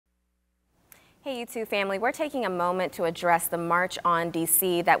Hey, you two family, we're taking a moment to address the March on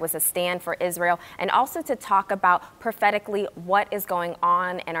DC that was a stand for Israel, and also to talk about prophetically what is going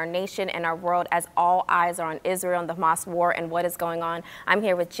on in our nation and our world as all eyes are on Israel and the Hamas war and what is going on. I'm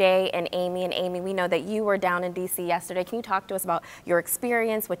here with Jay and Amy. And Amy, we know that you were down in DC yesterday. Can you talk to us about your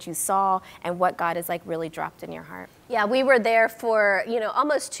experience, what you saw, and what God has really dropped in your heart? Yeah, we were there for,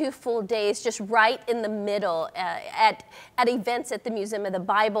 almost 2 full days, just right in the middle at events at the Museum of the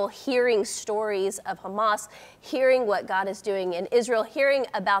Bible, hearing stories of Hamas, hearing what God is doing in Israel, hearing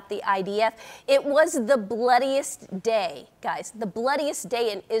about the IDF. It was the bloodiest day, guys, the bloodiest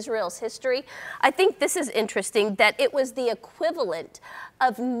day in Israel's history. I think this is interesting that it was the equivalent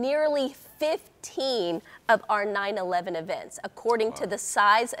of nearly 15 of our 9/11 events, according to the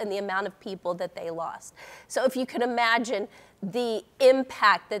size and the amount of people that they lost. So if you could imagine the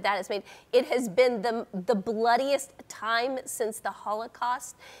impact that has made, it has been the bloodiest time since the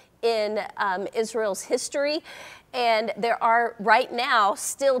Holocaust in Israel's history. And there are right now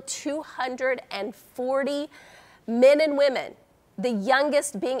still 240 men and women, the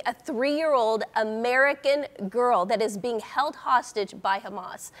youngest being a 3-year-old American girl that is being held hostage by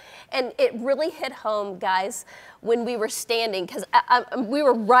Hamas. And it really hit home, guys, when we were standing, because we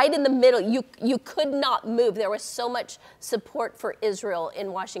were right in the middle. You could not move. There was so much support for Israel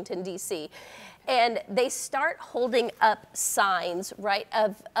in Washington, D.C. And they start holding up signs, right,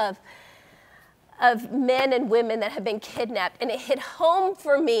 of men and women that have been kidnapped. And it hit home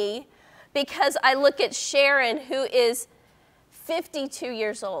for me because I look at Sharon, who is 52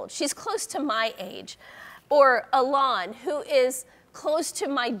 years old. She's close to my age. Or Alon, who is close to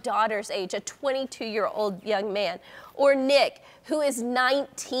my daughter's age, a 22-year-old young man. Or Nick, who is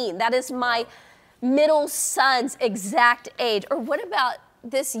 19. That is my middle son's exact age. Or what about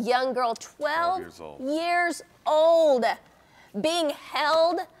this young girl, 12 years old, being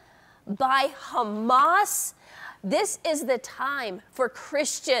held by Hamas? This is the time for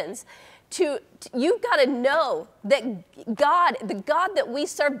Christians you've got to know that God, the God that we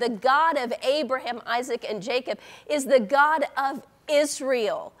serve, the God of Abraham, Isaac, and Jacob, is the God of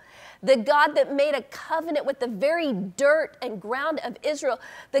Israel. The God that made a covenant with the very dirt and ground of Israel.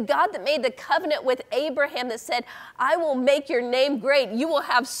 The God that made the covenant with Abraham that said, I will make your name great. You will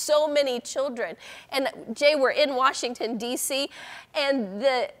have so many children. And Jay, we're in Washington, D.C., and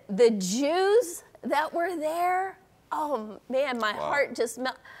the Jews that were there, oh man, my heart just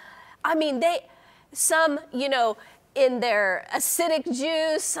melted. I mean, some, in their Hasidic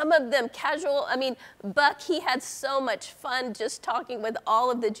Jews, some of them casual. I mean, Buck, he had so much fun just talking with all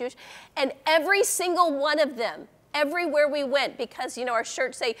of the Jews. And every single one of them, everywhere we went, because, our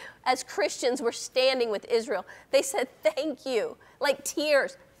shirts say, as Christians, we're standing with Israel. They said, thank you, like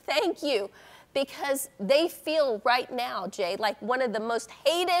tears, thank you. Because they feel right now, Jay, like one of the most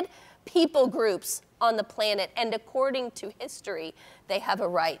hated people groups on the planet, and according to history, they have a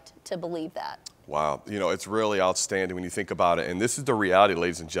right to believe that. Wow, it's really outstanding when you think about it, and this is the reality,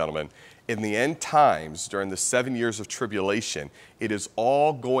 ladies and gentlemen. In the end times, during the 7 years of tribulation, it is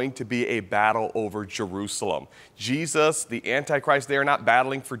all going to be a battle over Jerusalem. Jesus, the Antichrist, they are not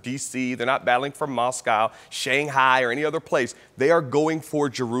battling for DC, they're not battling for Moscow, Shanghai, or any other place. They are going for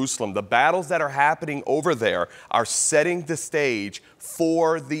Jerusalem. The battles that are happening over there are setting the stage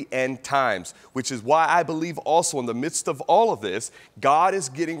for the end times, which is why I believe also in the midst of all of this, God is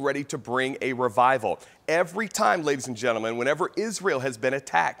getting ready to bring a revival. Every time, ladies and gentlemen, whenever Israel has been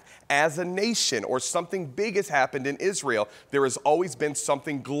attacked as a nation or something big has happened in Israel, there has always been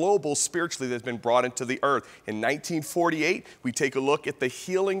something global spiritually that's been brought into the earth. In 1948, we take a look at the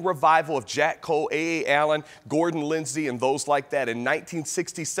healing revival of Jack Cole, A.A. Allen, Gordon Lindsay, and those like that. In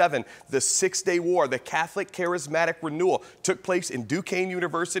 1967, the Six-Day War, the Catholic Charismatic Renewal, took place in Duquesne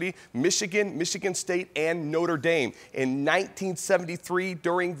University, Michigan, Michigan State, and Notre Dame. In 1973,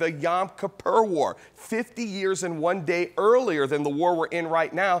 during the Yom Kippur War, 50 years and 1 day earlier than the war we're in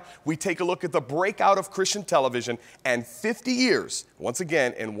right now, we take a look at the breakout of Christian television, and 50 years, once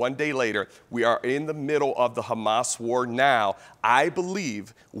again, and 1 day later, we are in the middle of the Hamas war now. I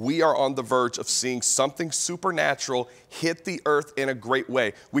believe we are on the verge of seeing something supernatural hit the earth in a great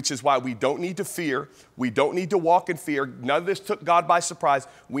way, which is why we don't need to fear. We don't need to walk in fear. None of this took God by surprise.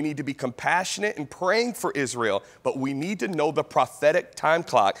 We need to be compassionate and praying for Israel, but we need to know the prophetic time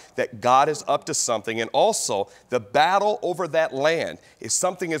clock that God is up to something. And also, the battle over that land is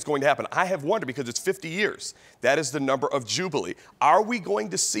something that's going to happen. I have wondered, because it's 50 years. That is the number of Jubilee. Are we going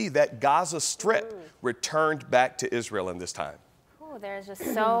to see that Gaza Strip returned back to Israel in this time? There's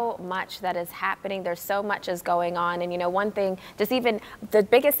just so much that is happening. There's so much is going on. And one thing, just even the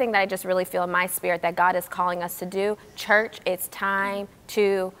biggest thing that I just really feel in my spirit that God is calling us to do, church, it's time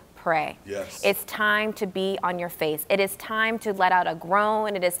to pray. Yes. It's time to be on your face. It is time to let out a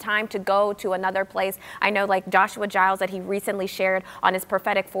groan. It is time to go to another place. I know like Joshua Giles that he recently shared on his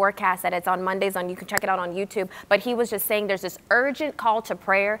prophetic forecast that it's on Mondays you can check it out on YouTube. But he was just saying there's this urgent call to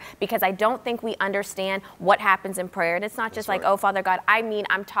prayer because I don't think we understand what happens in prayer. And it's not just like, oh, Father God,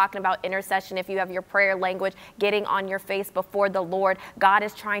 I'm talking about intercession. If you have your prayer language, getting on your face before the Lord, God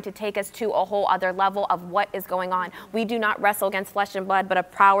is trying to take us to a whole other level of what is going on. We do not wrestle against flesh and blood, but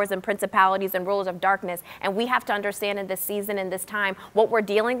of powers and principalities and rulers of darkness. And we have to understand in this season, in this time, what we're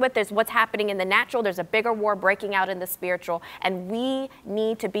dealing with is what's happening in the natural. There's a bigger war breaking out in the spiritual. And we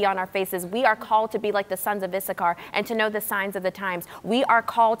need to be on our faces. We are called to be like the sons of Issachar and to know the signs of the times. We are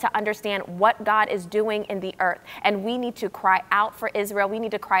called to understand what God is doing in the earth. And we need to cry out for Israel. We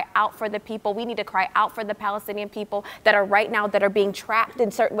need to cry out for the people. We need to cry out for the Palestinian people that are right now that are being trapped in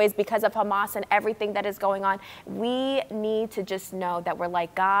certain ways because of Hamas and everything that is going on. We need to just know that we're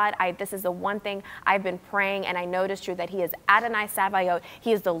like, God, this is the one thing I've been praying, and I know it is true that he is Adonai Sabaoth.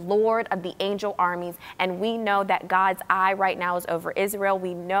 He is the Lord of the angel armies. And we know that God's eye right now is over Israel.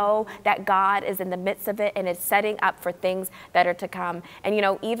 We know that God is in the midst of it and is setting up for things that are to come. And, you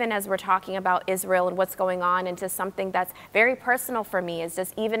know, even as we're talking about Israel and what's going on, and just something that's very personal for me is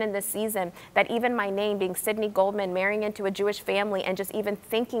just even in this season, that even my name being Sydney Goldman, marrying into a Jewish family, and just even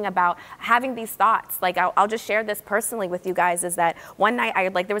thinking about having these thoughts, like I'll just share this personally with you guys, is that one night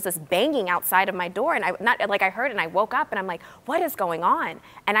there was this banging outside of my door, and I heard it and I woke up and I'm like, what is going on?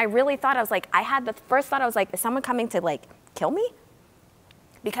 And I really thought, I had the first thought, I was like, is someone coming to like kill me?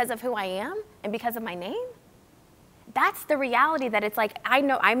 Because of who I am and because of my name? That's the reality, that it's like, I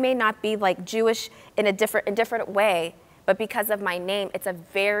know I may not be like Jewish in a different way, but because of my name, it's a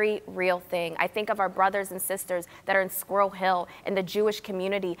very real thing. I think of our brothers and sisters that are in Squirrel Hill, in the Jewish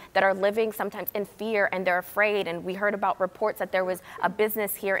community, that are living sometimes in fear and they're afraid. And we heard about reports that there was a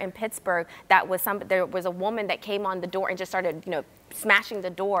business here in Pittsburgh that there was a woman that came on the door and just started, smashing the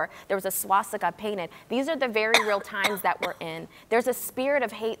door. There was a swastika painted. These are the very real times that we're in. There's a spirit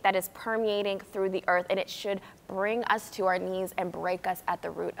of hate that is permeating through the earth, and it should bring us to our knees and break us at the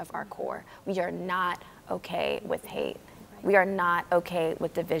root of our core. We are not okay with hate. We are not okay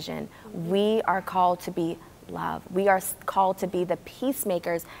with division. We are called to be love. We are called to be the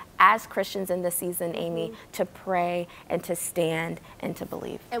peacemakers as Christians in this season, Amy, to pray and to stand and to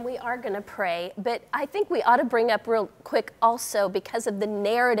believe. And we are going to pray, but I think we ought to bring up real quick also, because of the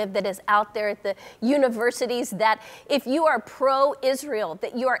narrative that is out there at the universities, that if you are pro-Israel,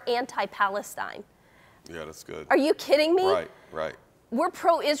 that you are anti-Palestine. Yeah, that's good. Are you kidding me? Right. We're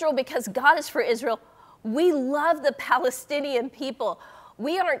pro-Israel because God is for Israel. We love the Palestinian people.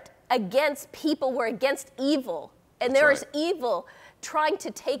 We aren't against people, we're against evil. And there is evil trying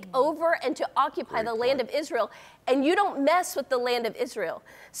to take over and to occupy the land of Israel. And you don't mess with the land of Israel.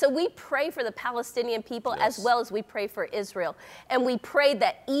 So we pray for the Palestinian people as well as we pray for Israel. And we pray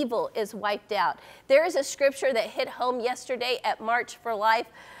that evil is wiped out. There is a scripture that hit home yesterday at March for Life.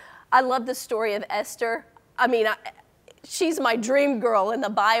 I love the story of Esther. I mean, she's my dream girl in the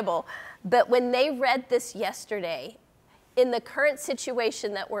Bible. But when they read this yesterday, in the current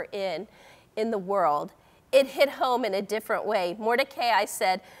situation that we're in the world, it hit home in a different way. Mordecai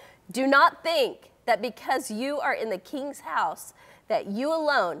said, do not think that because you are in the king's house, that you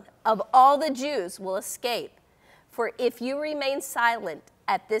alone of all the Jews will escape. For if you remain silent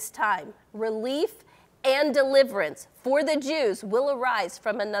at this time, relief and deliverance for the Jews will arise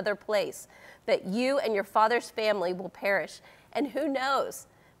from another place, but you and your father's family will perish. And who knows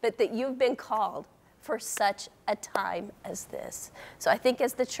but that you've been called for such a time as this. So I think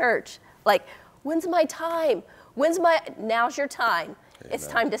as the church, like, when's my time? Now's your time. Amen. It's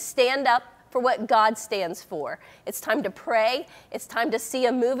time to stand up for what God stands for. It's time to pray. It's time to see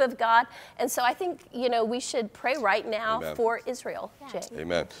a move of God. And so I think, we should pray right now for Israel. Jay.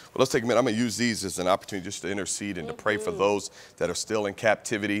 Amen. Well, let's take a minute. I'm going to use these as an opportunity just to intercede and to pray for those that are still in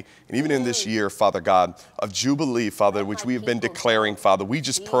captivity. And even in this year, Father God, of Jubilee, Father, which we have been declaring, Father, we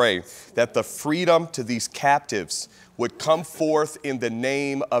just pray that the freedom to these captives would come forth in the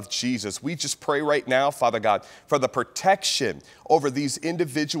name of Jesus. We just pray right now, Father God, for the protection over these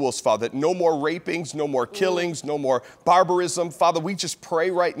individuals, Father, that no more rapings, no more killings, no more barbarism. Father, we just pray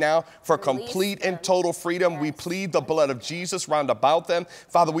right now for complete and total freedom. We plead the blood of Jesus round about them.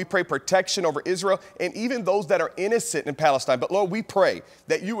 Father, we pray protection over Israel and even those that are innocent in Palestine. But Lord, we pray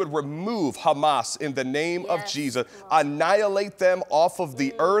that you would remove Hamas in the name of Jesus. Annihilate them off of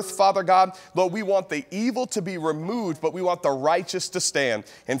the earth, Father God. Lord, we want the evil to be removed lawsuits, but we want the righteous to stand.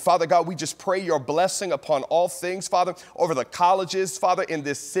 And Father God, we just pray your blessing upon all things, Father, over the colleges, Father, in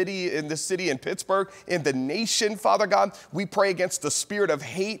this city in Pittsburgh, in the nation, Father God. We pray against the spirit of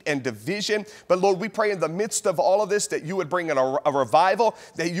hate and division. But Lord, we pray in the midst of all of this that you would bring a revival,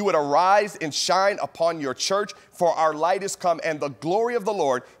 that you would arise and shine upon your church, for our light is come and the glory of the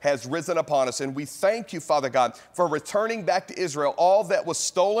Lord has risen upon us. And we thank you, Father God, for returning back to Israel all that was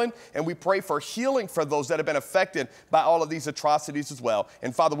stolen. And we pray for healing for those that have been affected by all of these atrocities as well.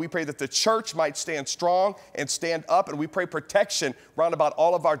 And Father, we pray that the church might stand strong and stand up. And we pray protection round about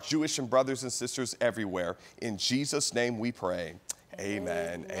all of our Jewish and brothers and sisters everywhere. In Jesus' name we pray.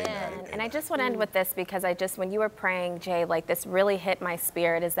 Amen. Amen. And I just want to end with this, because when you were praying, Jay, like this really hit my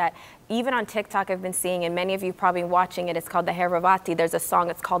spirit, is that even on TikTok I've been seeing, and many of you probably watching it, it's called the Heravati. There's a song,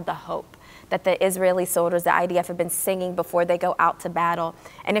 it's called The Hope, that the Israeli soldiers, the IDF, have been singing before they go out to battle.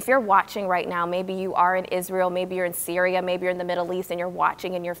 And if you're watching right now, maybe you are in Israel, maybe you're in Syria, maybe you're in the Middle East, and you're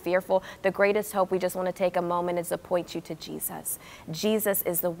watching and you're fearful, the greatest hope, we just want to take a moment, is to point you to Jesus. Jesus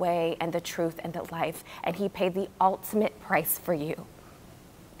is the way and the truth and the life, and he paid the ultimate price for you.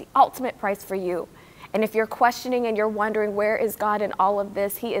 The ultimate price for you. And if you're questioning and you're wondering, where is God in all of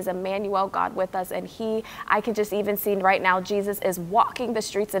this? He is Emmanuel, God with us. And I can just even see right now, Jesus is walking the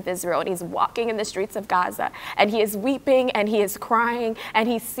streets of Israel, and he's walking in the streets of Gaza, and he is weeping and he is crying, and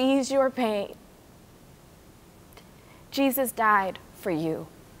he sees your pain. Jesus died for you.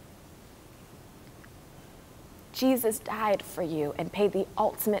 Jesus died for you and paid the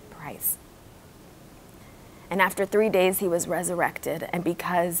ultimate price. And after 3 days, he was resurrected. And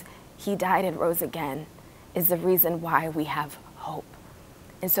because he died and rose again is the reason why we have hope.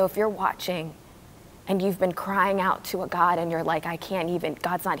 And so if you're watching and you've been crying out to a God and you're like,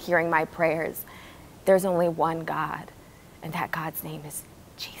 God's not hearing my prayers, there's only one God. And that God's name is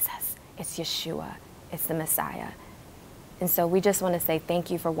Jesus. It's Yeshua. It's the Messiah. And so we just want to say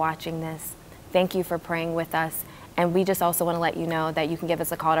thank you for watching this. Thank you for praying with us. And we just also want to let you know that you can give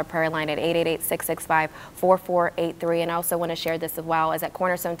us a call at our prayer line at 888-665-4483. And I also want to share this as well, as at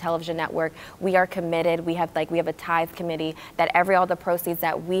Cornerstone Television Network, we are committed. We have a tithe committee that all the proceeds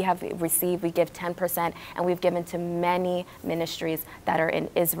that we have received, we give 10%, and we've given to many ministries that are in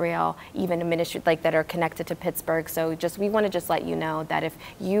Israel, even a ministry that are connected to Pittsburgh. So we want to let you know that if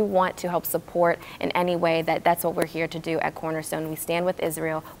you want to help support in any way, that's what we're here to do at Cornerstone. We stand with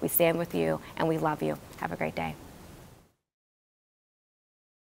Israel, we stand with you, and we love you. Have a great day.